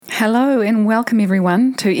Hello and welcome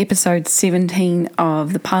everyone to episode 17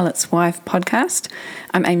 of the Pilot's Wife podcast.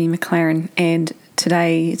 I'm Amy McLaren and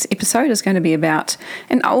today's episode is going to be about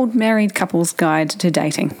an old married couple's guide to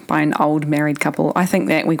dating by an old married couple. I think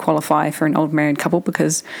that we qualify for an old married couple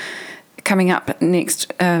because coming up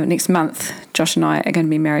next month, Josh and I are going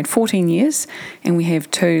to be married 14 years and we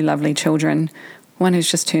have two lovely children, one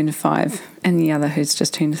who's just turned 5 and the other who's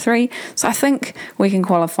just turned 3. So I think we can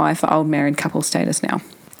qualify for old married couple status now.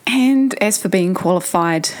 And as for being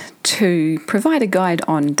qualified to provide a guide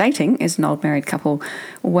on dating as an old married couple,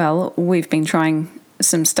 well, we've been trying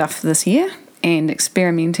some stuff this year and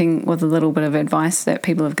experimenting with a little bit of advice that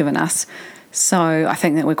people have given us. So I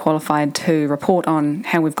think that we're qualified to report on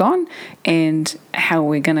how we've gone and how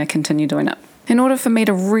we're going to continue doing it. In order for me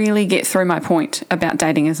to really get through my point about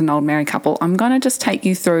dating as an old married couple, I'm going to just take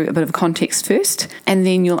you through a bit of context first, and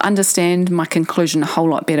then you'll understand my conclusion a whole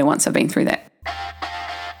lot better once I've been through that.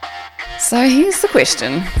 So here's the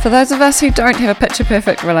question. For those of us who don't have a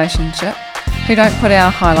picture-perfect relationship, who don't put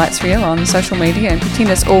our highlights reel on social media and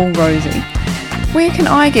pretend it's all rosy, where can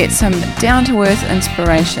I get some down-to-earth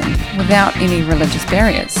inspiration without any religious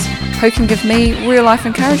barriers? Who can give me real-life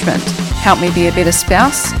encouragement, help me be a better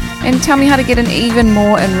spouse, and tell me how to get an even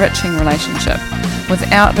more enriching relationship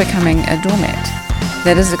without becoming a doormat?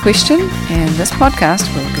 That is the question, and this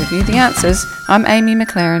podcast will give you the answers. I'm Amy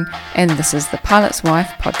McLaren, and this is the Pilot's Wife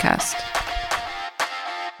podcast.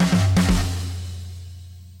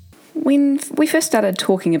 When we first started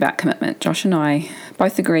talking about commitment, Josh and I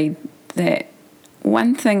both agreed that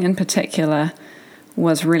one thing in particular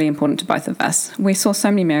was really important to both of us. We saw so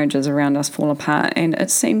many marriages around us fall apart, and it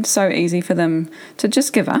seemed so easy for them to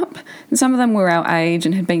just give up. And some of them were our age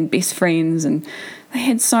and had been best friends, and they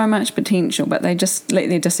had so much potential, but they just let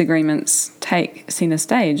their disagreements take center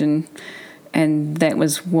stage, and that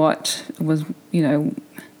was what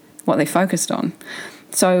they focused on.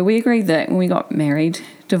 So we agreed that when we got married,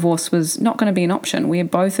 divorce was not going to be an option. We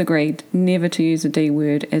both agreed never to use a D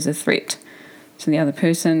word as a threat to the other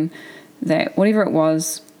person, that whatever it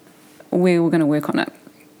was, we were going to work on it.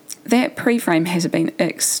 That pre-frame has been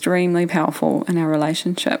extremely powerful in our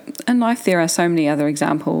relationship. In life, there are so many other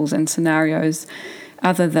examples and scenarios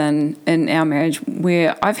other than in our marriage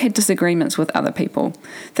where I've had disagreements with other people.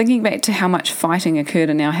 Thinking back to how much fighting occurred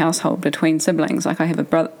in our household between siblings, like I have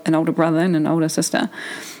an older brother and an older sister.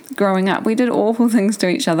 Growing up, we did awful things to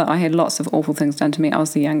each other. I had lots of awful things done to me. I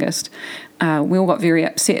was the youngest. We all got very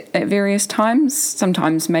upset at various times.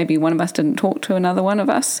 Sometimes maybe one of us didn't talk to another one of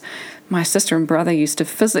us. My sister and brother used to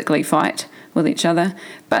physically fight with each other,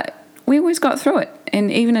 but we always got through it.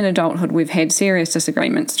 And even in adulthood, we've had serious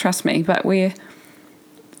disagreements, trust me, but we're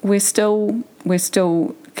still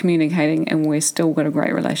communicating and we're still got a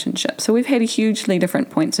great relationship. So we've had hugely different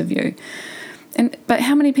points of view. But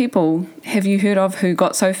how many people have you heard of who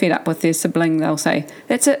got so fed up with their sibling they'll say,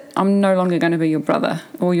 "That's it, I'm no longer going to be your brother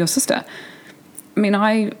or your sister"? I mean,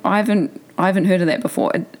 I haven't heard of that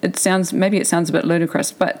before. It sounds a bit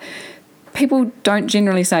ludicrous, but people don't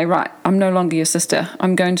generally say, "Right, I'm no longer your sister.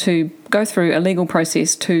 I'm going to go through a legal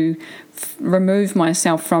process to remove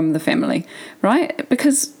myself from the family," right?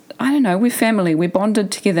 Because I don't know, we're family, we're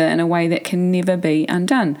bonded together in a way that can never be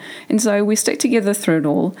undone. And so we stick together through it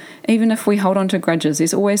all. Even if we hold on to grudges,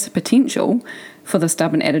 there's always the potential for the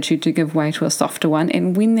stubborn attitude to give way to a softer one.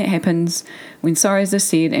 And when that happens, when sorries are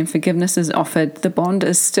said and forgiveness is offered, the bond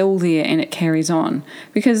is still there and it carries on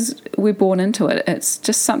because we're born into it. It's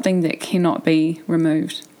just something that cannot be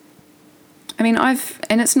removed. I mean,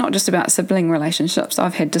 and it's not just about sibling relationships.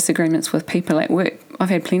 I've had disagreements with people at work.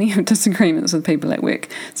 I've had plenty of disagreements with people at work.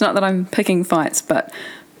 It's not that I'm picking fights, but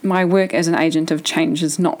my work as an agent of change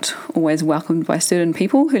is not always welcomed by certain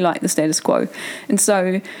people who like the status quo. And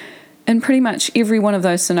so in pretty much every one of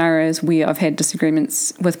those scenarios where I've had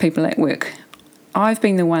disagreements with people at work, I've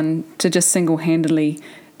been the one to just single-handedly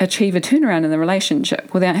achieve a turnaround in the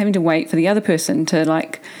relationship without having to wait for the other person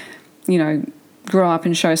to grow up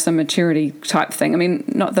and show some maturity type thing. I mean,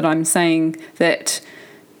 not that I'm saying that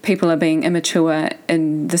people are being immature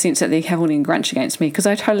in the sense that they're holding a grudge against me, because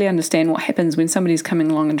I totally understand what happens when somebody's coming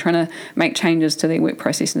along and trying to make changes to their work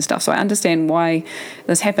process and stuff. So I understand why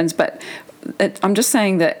this happens, but I'm just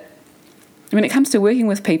saying that when it comes to working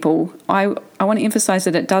with people, I want to emphasize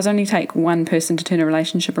that it does only take one person to turn a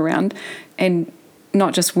relationship around, and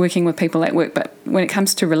not just working with people at work, but when it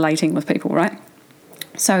comes to relating with people, right?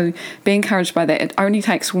 So be encouraged by that. It only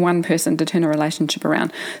takes one person to turn a relationship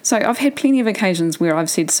around. So I've had plenty of occasions where I've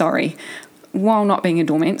said sorry while not being a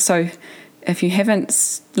doormat. So If you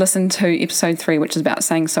haven't listened to episode 3, which is about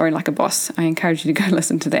saying sorry like a boss, I encourage you to go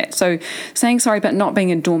listen to that. So saying sorry but not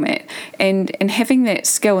being a doormat, and having that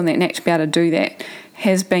skill and that knack to be able to do that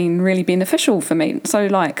has been really beneficial for me. So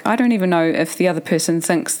like, I don't even know if the other person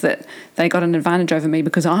thinks that they got an advantage over me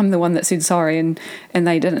because I'm the one that said sorry and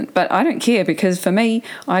they didn't. But I don't care, because for me,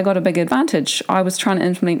 I got a big advantage. I was trying to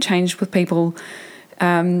implement change with people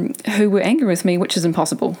who were angry with me, which is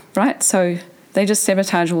impossible, right? So they just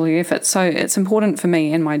sabotage all your efforts. So it's important for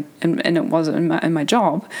me and it was in my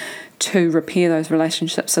job to repair those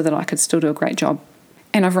relationships so that I could still do a great job.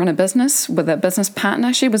 And I've run a business with a business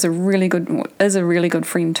partner. She is a really good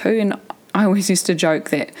friend too. And I always used to joke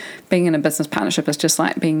that being in a business partnership is just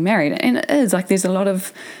like being married. And it is. Like, there's a lot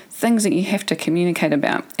of things that you have to communicate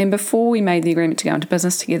about. And before we made the agreement to go into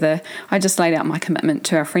business together, I just laid out my commitment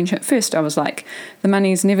to our friendship first. I was like, the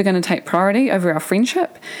money's never going to take priority over our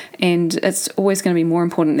friendship. And it's always going to be more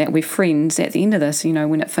important that we're friends at the end of this,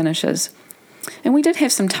 when it finishes. And we did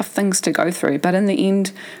have some tough things to go through. But in the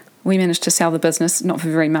end, we managed to sell the business, not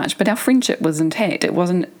for very much, but our friendship was intact. It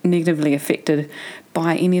wasn't negatively affected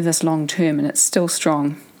by any of this long term, and it's still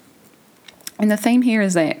strong. And the theme here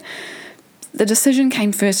is that the decision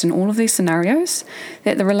came first in all of these scenarios,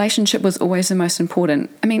 that the relationship was always the most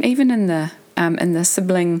important. I mean, even in the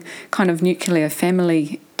sibling kind of nuclear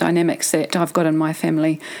family dynamics that I've got in my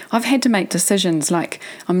family, I've had to make decisions like,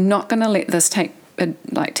 I'm not going to let this take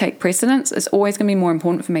precedence. It's always going to be more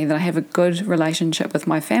important for me that I have a good relationship with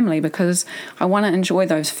my family, because I want to enjoy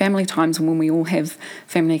those family times when we all have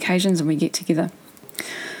family occasions and we get together.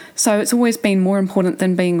 So it's always been more important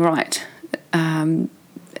than being right.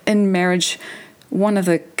 In marriage, one of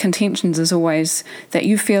the contentions is always that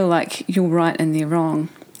you feel like you're right and they're wrong.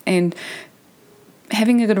 And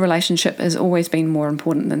having a good relationship has always been more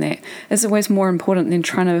important than that. It's always more important than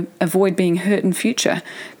trying to avoid being hurt in future,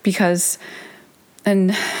 because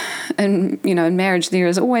in marriage there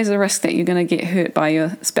is always a risk that you're going to get hurt by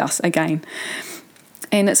your spouse again.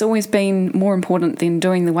 And it's always been more important than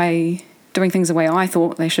doing things the way I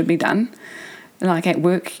thought they should be done. Like at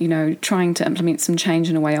work, trying to implement some change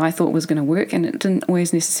in a way I thought was going to work, and it didn't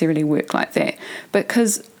always necessarily work like that.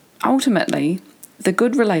 Because ultimately, the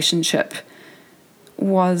good relationship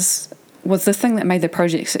was the thing that made the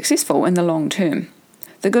project successful in the long term.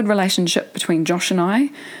 The good relationship between Josh and I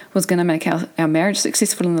was going to make our marriage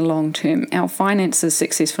successful in the long term, our finances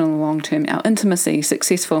successful in the long term, our intimacy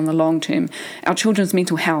successful in the long term, our children's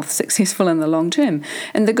mental health successful in the long term.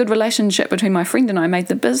 And the good relationship between my friend and I made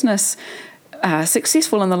the business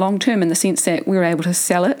successful in the long term, in the sense that we were able to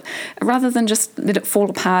sell it rather than just let it fall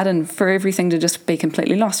apart and for everything to just be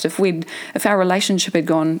completely lost. If our relationship had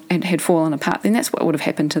gone and had fallen apart, then that's what would have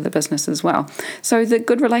happened to the business as well. So the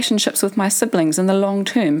good relationships with my siblings in the long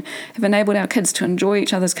term have enabled our kids to enjoy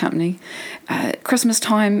each other's company. Christmas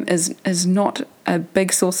time is not a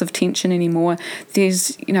big source of tension anymore.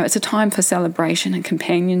 There's, it's a time for celebration and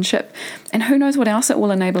companionship, and who knows what else it will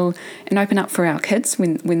enable and open up for our kids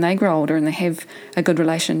when they grow older and they have a good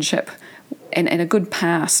relationship and a good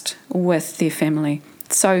past with their family.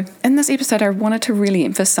 So in this episode, I wanted to really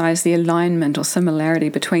emphasize the alignment or similarity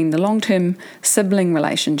between the long-term sibling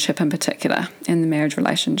relationship in particular and the marriage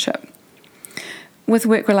relationship. With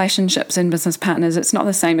work relationships and business partners, it's not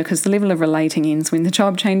the same, because the level of relating ends when the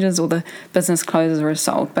job changes or the business closes or is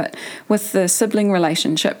sold. But with the sibling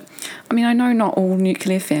relationship, I know not all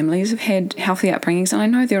nuclear families have had healthy upbringings, and I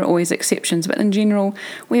know there are always exceptions, but in general,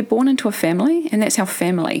 we're born into a family, and that's our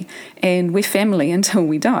family, and we're family until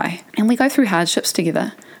we die. And we go through hardships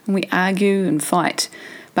together, and we argue and fight,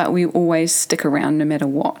 but we always stick around no matter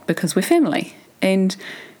what, because we're family. And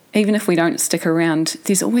even if we don't stick around,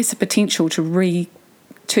 there's always the potential to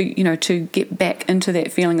get back into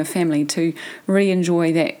that feeling of family, to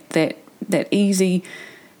re-enjoy that easy,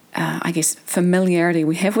 familiarity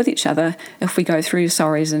we have with each other if we go through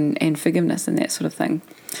sorries and forgiveness and that sort of thing.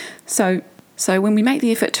 So when we make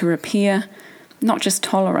the effort to repair, not just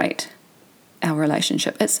tolerate our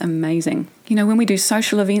relationship, it's amazing. When we do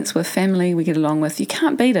social events with family we get along with, you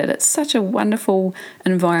can't beat it. It's such a wonderful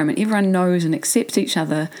environment. Everyone knows and accepts each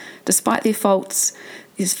other despite their faults.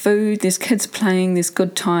 There's food, there's kids playing, there's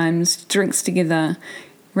good times, drinks together,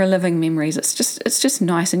 reliving memories. It's just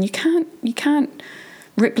nice, and you can't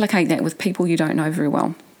replicate that with people you don't know very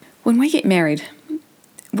well. When we get married,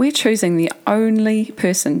 we're choosing the only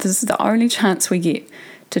person, this is the only chance we get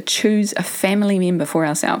to choose a family member for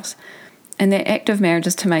ourselves. And that act of marriage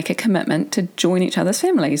is to make a commitment to join each other's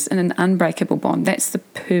families in an unbreakable bond. That's the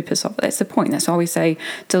purpose of it. That's the point. That's why we say,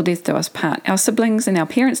 till death do us part. Our siblings and our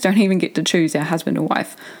parents don't even get to choose our husband or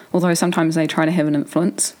wife, although sometimes they try to have an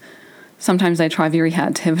influence Sometimes they try very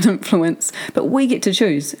hard to have an influence, but we get to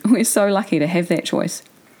choose. We're so lucky to have that choice.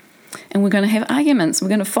 And we're going to have arguments, we're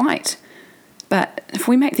going to fight. But if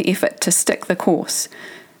we make the effort to stick the course,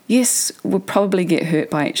 yes, we'll probably get hurt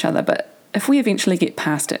by each other, but if we eventually get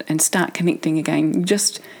past it and start connecting again, you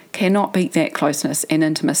just cannot beat that closeness and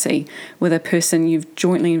intimacy with a person you've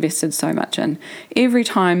jointly invested so much in. Every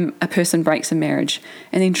time a person breaks a marriage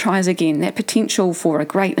and then tries again, that potential for a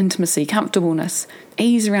great intimacy, comfortableness,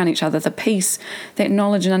 ease around each other, the peace, that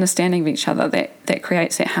knowledge and understanding of each other that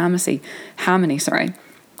creates that harmony,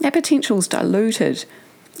 that potential's diluted.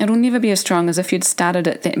 It'll never be as strong as if you'd started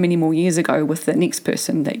it that many more years ago with the next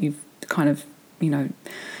person that you've kind of,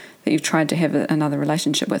 that you've tried to have another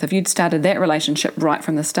relationship with. If you'd started that relationship right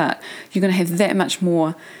from the start, you're going to have that much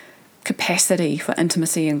more capacity for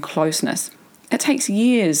intimacy and closeness. It takes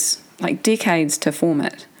years, like decades, to form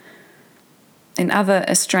it. And other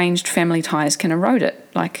estranged family ties can erode it.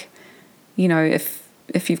 Like,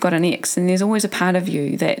 if you've got an ex, and there's always a part of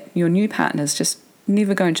you that your new partner's just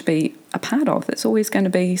never going to be a part of. It's always going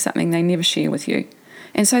to be something they never share with you.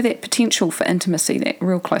 And so that potential for intimacy, that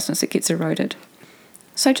real closeness, it gets eroded.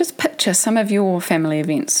 So just picture some of your family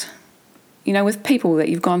events, with people that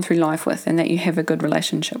you've gone through life with and that you have a good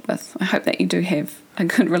relationship with. I hope that you do have a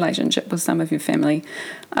good relationship with some of your family.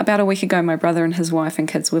 About a week ago, my brother and his wife and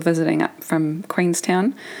kids were visiting up from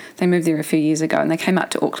Queenstown. They moved there a few years ago and they came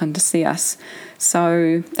up to Auckland to see us.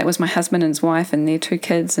 So that was my husband and his wife and their 2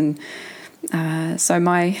 kids. And so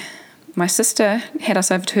my sister had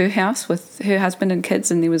us over to her house with her husband and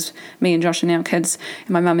kids, and there was me and Josh and our kids, and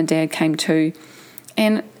my mum and dad came too.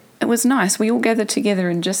 And it was nice. We all gathered together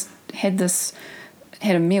and just had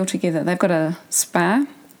a meal together. They've got a spa,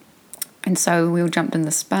 and so we all jumped in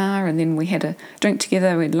the spa, and then we had a drink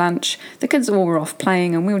together, we had lunch. The kids all were off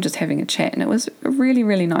playing, and we were just having a chat, and it was a really,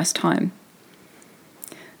 really nice time.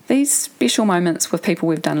 These special moments with people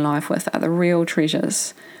we've done life with are the real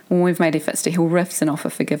treasures when we've made efforts to heal rifts and offer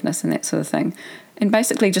forgiveness and that sort of thing, and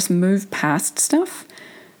basically just move past stuff.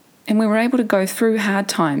 And we were able to go through hard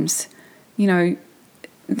times.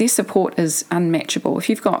 Their support is unmatchable. If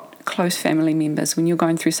you've got close family members, when you're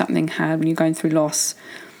going through something hard, when you're going through loss,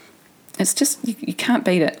 it's just, you can't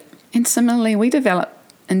beat it. And similarly, we develop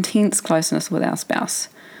intense closeness with our spouse.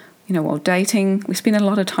 While dating, we spend a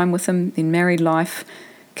lot of time with them, then married life,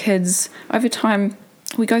 kids. Over time,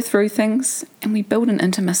 we go through things and we build an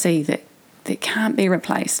intimacy that can't be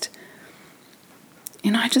replaced.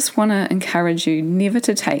 And I just want to encourage you never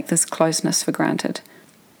to take this closeness for granted.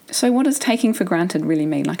 So what does taking for granted really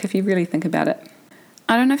mean? Like, if you really think about it,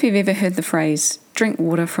 I don't know if you've ever heard the phrase, drink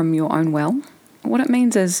water from your own well. What it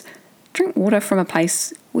means is drink water from a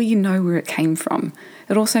place where you know where it came from.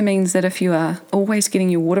 It also means that if you are always getting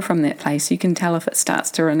your water from that place, you can tell if it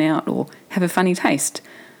starts to run out or have a funny taste.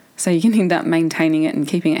 So you can end up maintaining it and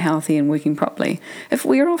keeping it healthy and working properly. If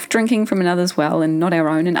we're off drinking from another's well and not our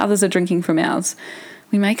own, and others are drinking from ours,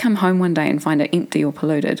 we may come home one day and find it empty or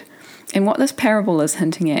polluted. And what this parable is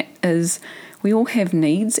hinting at is we all have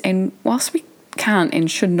needs, and whilst we can't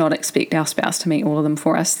and should not expect our spouse to meet all of them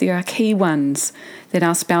for us, there are key ones that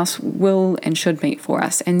our spouse will and should meet for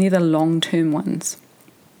us, and they're the long-term ones.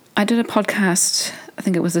 I did a podcast, I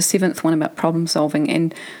think it was the 7th one, about problem solving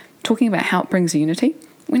and talking about how it brings unity.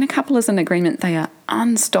 When a couple is in agreement, they are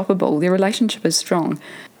unstoppable. Their relationship is strong.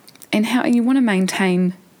 And how you want to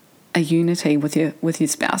maintain a unity with your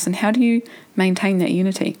spouse, and how do you maintain that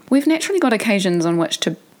unity? We've naturally got occasions on which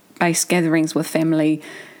to base gatherings with family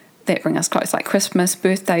that bring us close, like Christmas,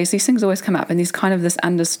 birthdays. These things always come up, and there's kind of this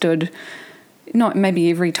understood, not maybe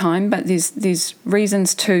every time, but there's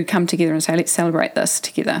reasons to come together and say, let's celebrate this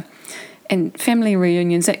together. And family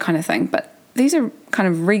reunions, that kind of thing. But these are kind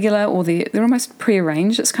of regular, or they're almost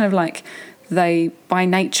prearranged. It's kind of like they, by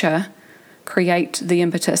nature, create the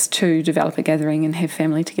impetus to develop a gathering and have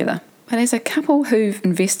family together. But as a couple who've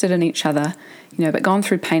invested in each other, but gone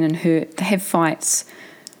through pain and hurt, they have fights,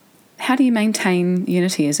 how do you maintain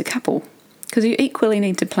unity as a couple? Because you equally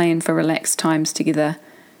need to plan for relaxed times together,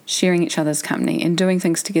 sharing each other's company and doing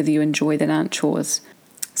things together you enjoy that aren't chores.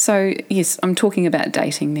 So yes, I'm talking about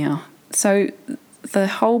dating now. So the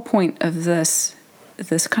whole point of this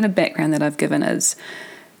kind of background that I've given is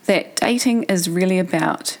that dating is really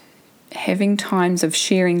about having times of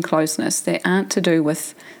sharing closeness that aren't to do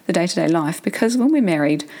with the day-to-day life, because when we're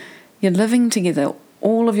married, you're living together.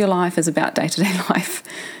 All of your life is about day-to-day life.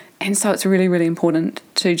 And so it's really, really important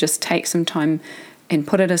to just take some time and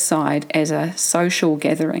put it aside as a social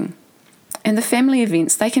gathering. And the family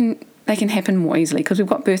events, they can they can happen more easily because we've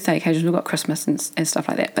got birthday occasions, we've got Christmas and stuff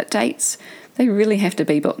like that. But dates, they really have to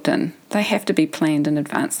be booked in. They have to be planned in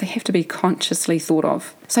advance. They have to be consciously thought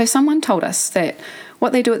of. So someone told us that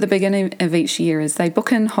what they do at the beginning of each year is they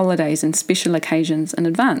book in holidays and special occasions in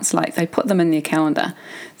advance. Like they put them in their calendar.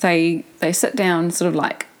 They sit down sort of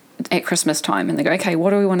like at Christmas time and they go, okay, what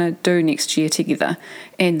do we want to do next year together?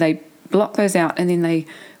 And they block those out, and then they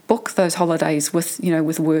book those holidays with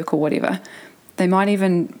work or whatever. They might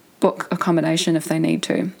even book accommodation if they need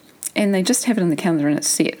to, and they just have it in the calendar and it's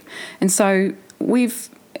set. And so we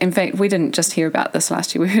didn't just hear about this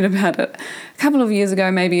last year, we heard about it a couple of years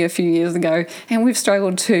ago, maybe a few years ago, and we've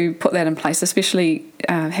struggled to put that in place, especially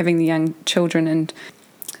having the young children and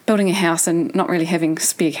building a house and not really having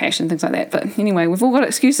spare cash and things like that. But anyway, we've all got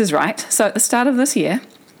excuses, right? So at the start of this year,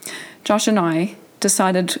 Josh and I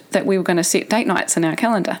decided that we were going to set date nights in our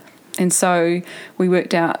calendar. And so we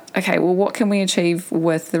worked out, okay, well, what can we achieve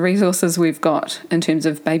with the resources we've got in terms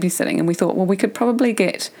of babysitting? And we thought, well, we could probably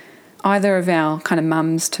get either of our kind of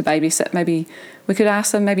mums to babysit. Maybe we could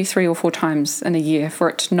ask them maybe 3 or 4 times in a year for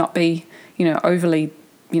it to not be, overly,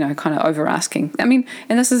 kind of over asking. I mean,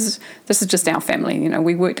 and this is just our family.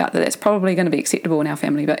 We worked out that that's probably going to be acceptable in our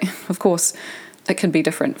family, but of course it can be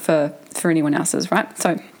different for anyone else's, right?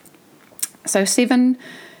 So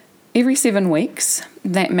every 7 weeks,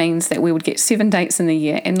 that means that we would get 7 dates in the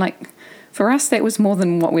year. And for us, that was more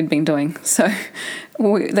than what we'd been doing. So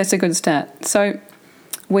that's a good start. So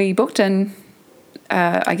we booked in,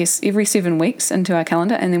 every 7 weeks into our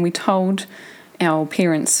calendar. And then we told our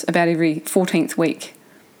parents about every 14th week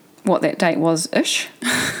what that date was-ish.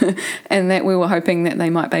 And that we were hoping that they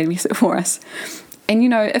might babysit for us. And,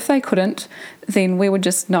 if they couldn't, then we would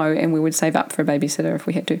just know and we would save up for a babysitter if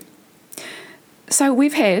we had to. So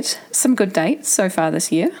we've had some good dates so far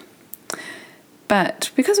this year,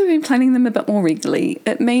 but because we've been planning them a bit more regularly,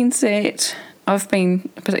 it means that I've been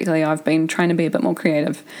trying to be a bit more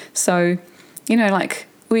creative. So,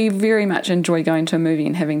 we very much enjoy going to a movie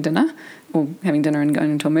and having dinner, or having dinner and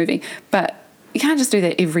going into a movie, but you can't just do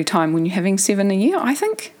that every time when you're having 7 a year. I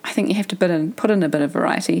think you have to put in a bit of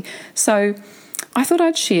variety. So I thought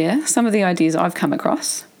I'd share some of the ideas I've come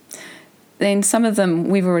across. Then some of them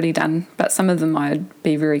we've already done, but some of them I'd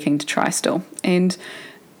be very keen to try still. And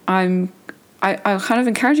I kind of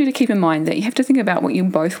encourage you to keep in mind that you have to think about what you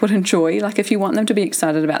both would enjoy. Like if you want them to be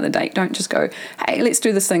excited about the date, don't just go, hey, let's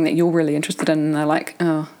do this thing that you're really interested in. And they're like,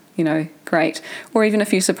 oh, great. Or even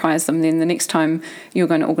if you surprise them, then the next time you're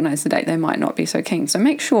going to organise the date, they might not be so keen. So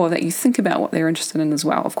make sure that you think about what they're interested in as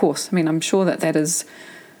well. Of course, I mean, I'm sure that is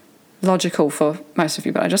logical for most of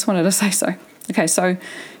you, but I just wanted to say so. Okay, so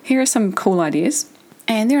here are some cool ideas,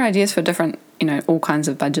 and there are ideas for different, all kinds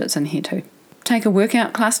of budgets in here too. Take a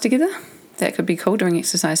workout class together. That could be cool, doing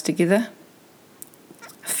exercise together.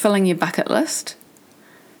 Filling your bucket list,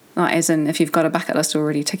 as in if you've got a bucket list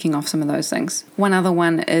already, ticking off some of those things. One other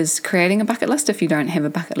one is creating a bucket list if you don't have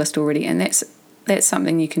a bucket list already, and that's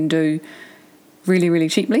something you can do really, really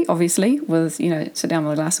cheaply, obviously, with, sit down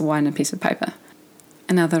with a glass of wine and a piece of paper.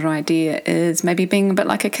 Another idea is maybe being a bit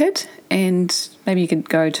like a kid, and maybe you could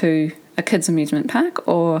go to a kids' amusement park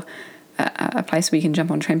or a place where you can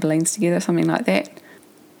jump on trampolines together, something like that.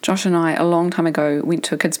 Josh and I, a long time ago, went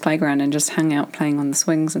to a kids' playground and just hung out playing on the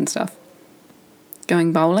swings and stuff.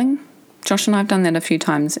 Going bowling. Josh and I have done that a few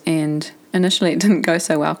times, and initially it didn't go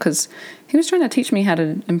so well because he was trying to teach me how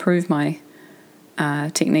to improve my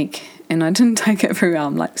technique, and I didn't take it very well.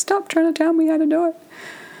 I'm like, stop trying to tell me how to do it.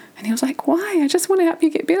 And he was like, why? I just want to help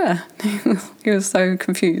you get better. He was so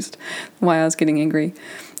confused why I was getting angry.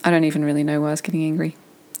 I don't even really know why I was getting angry.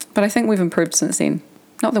 But I think we've improved since then.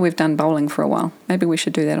 Not that we've done bowling for a while. Maybe we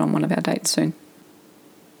should do that on one of our dates soon.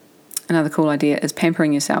 Another cool idea is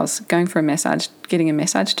pampering yourselves. Going for a massage, getting a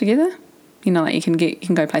massage together. You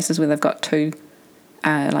can go places where they've got 2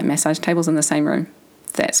 massage tables in the same room.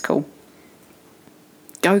 That's cool.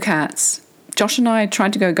 Go-karts. Josh and I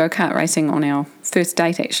tried to go go-kart racing on our first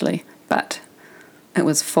date actually, but it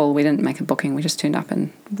was full. We didn't make a booking. We just turned up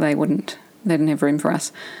and they didn't have room for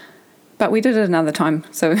us. But we did it another time,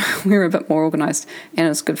 so we were a bit more organised and it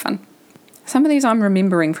was good fun. Some of these I'm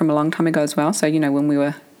remembering from a long time ago as well, so when we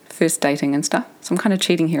were first dating and stuff. So I'm kind of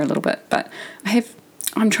cheating here a little bit, but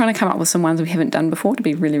I'm trying to come up with some ones we haven't done before to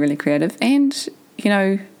be really, really creative, and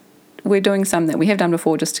we're doing some that we have done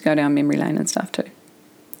before just to go down memory lane and stuff too.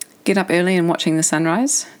 Get up early and watching the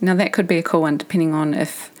sunrise. Now that could be a cool one depending on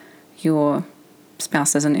if your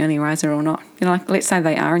spouse is an early riser or not. Let's say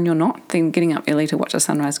they are and you're not, then getting up early to watch the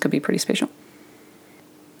sunrise could be pretty special.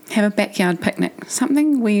 Have a backyard picnic.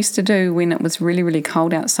 Something we used to do when it was really, really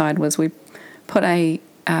cold outside was we put a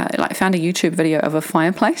found a YouTube video of a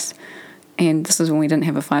fireplace, and this is when we didn't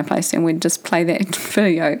have a fireplace, and we'd just play that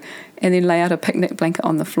video and then lay out a picnic blanket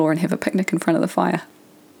on the floor and have a picnic in front of the fire.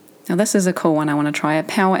 Now this is a cool one I want to try, a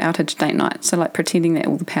power outage date night, so like pretending that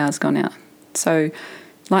all the power's gone out. So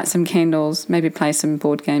light some candles, maybe play some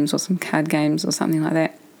board games or some card games or something like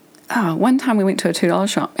that. Oh, one time we went to a $2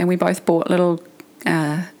 shop and we both bought little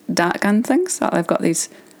dart gun things. Like they've got these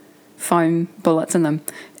foam bullets in them,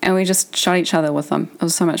 and we just shot each other with them. It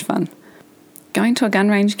was so much fun. Going to a gun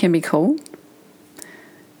range can be cool,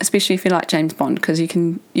 especially if you like James Bond, because you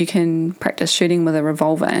can practice shooting with a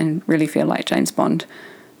revolver and really feel like James Bond.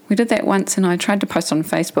 We did that once, and I tried to post on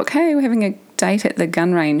Facebook, hey, we're having a date at the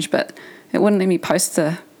gun range, but it wouldn't let me post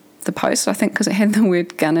the post, I think, because it had the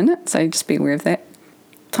word gun in it, so just be aware of that.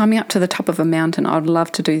 Climbing up to the top of a mountain, I would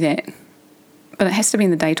love to do that, but it has to be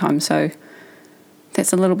in the daytime, so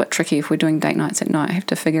that's a little bit tricky if we're doing date nights at night. I have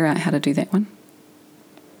to figure out how to do that one.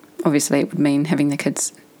 Obviously, it would mean having the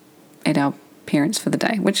kids at our parents for the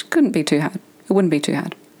day, which couldn't be too hard. It wouldn't be too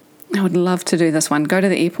hard. I would love to do this one. Go to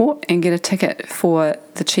the airport and get a ticket for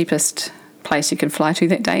the cheapest place you could fly to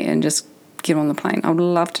that day and just get on the plane. I would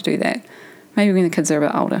love to do that. Maybe when the kids are a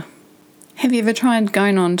bit older. Have you ever tried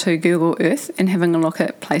going on to Google Earth and having a look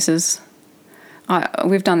at places?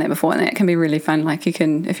 We've done that before, and that can be really fun. Like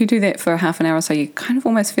if you do that for half an hour or so, you kind of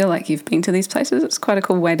almost feel like you've been to these places. It's quite a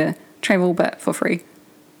cool way to travel, but for free.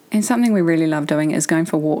 And something we really love doing is going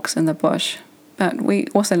for walks in the bush. But we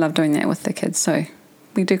also love doing that with the kids, so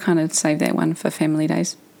we do kind of save that one for family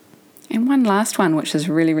days. And one last one, which is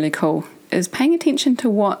really, really cool, is paying attention to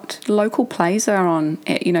what local plays are on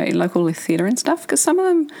at, local theatre and stuff, because some of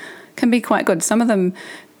them can be quite good. Some of them,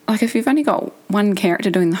 like if you've only got one character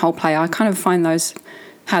doing the whole play, I kind of find those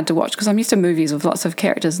hard to watch because I'm used to movies with lots of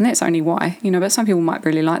characters, and that's only why, but some people might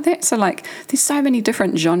really like that. So like there's so many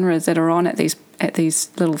different genres that are on at these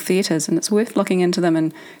little theatres, and it's worth looking into them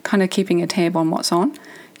and kind of keeping a tab on what's on,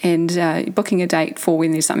 and booking a date for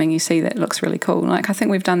when there's something you see that looks really cool. Like I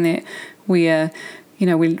think we've done that where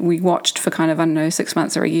we watched for kind of, 6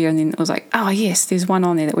 months or a year, and then it was like, oh yes, there's one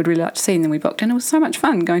on there that we'd really like to see, and then we booked, and it was so much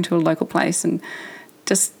fun going to a local place and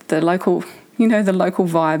just the local, the local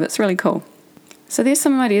vibe. It's really cool. So there's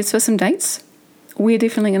some ideas for some dates. We're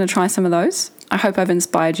definitely going to try some of those. I hope I've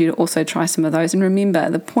inspired you to also try some of those. And remember,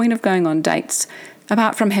 the point of going on dates,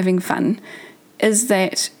 apart from having fun, is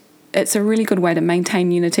that it's a really good way to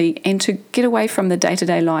maintain unity and to get away from the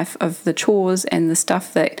day-to-day life of the chores and the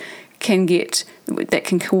stuff that can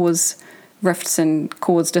cause rifts and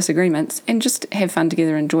cause disagreements, and just have fun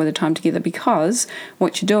together, enjoy the time together, because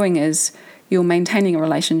what you're doing is you're maintaining a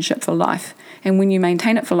relationship for life. And when you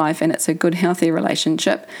maintain it for life and it's a good, healthy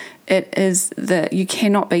relationship, you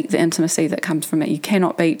cannot beat the intimacy that comes from it. You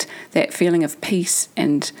cannot beat that feeling of peace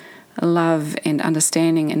and love and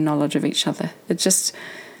understanding and knowledge of each other. You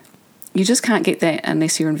just can't get that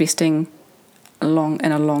unless you're investing in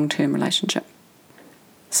a long-term relationship.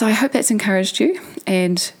 So I hope that's encouraged you.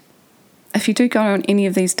 And if you do go on any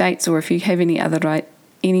of these dates, or if you have any other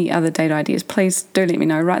date ideas, please do let me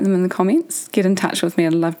know. Write them in the comments. Get in touch with me.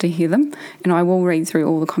 I'd love to hear them, and I will read through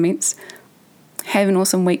all the comments. Have an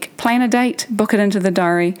awesome week. Plan a date. Book it into the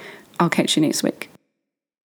diary. I'll catch you next week.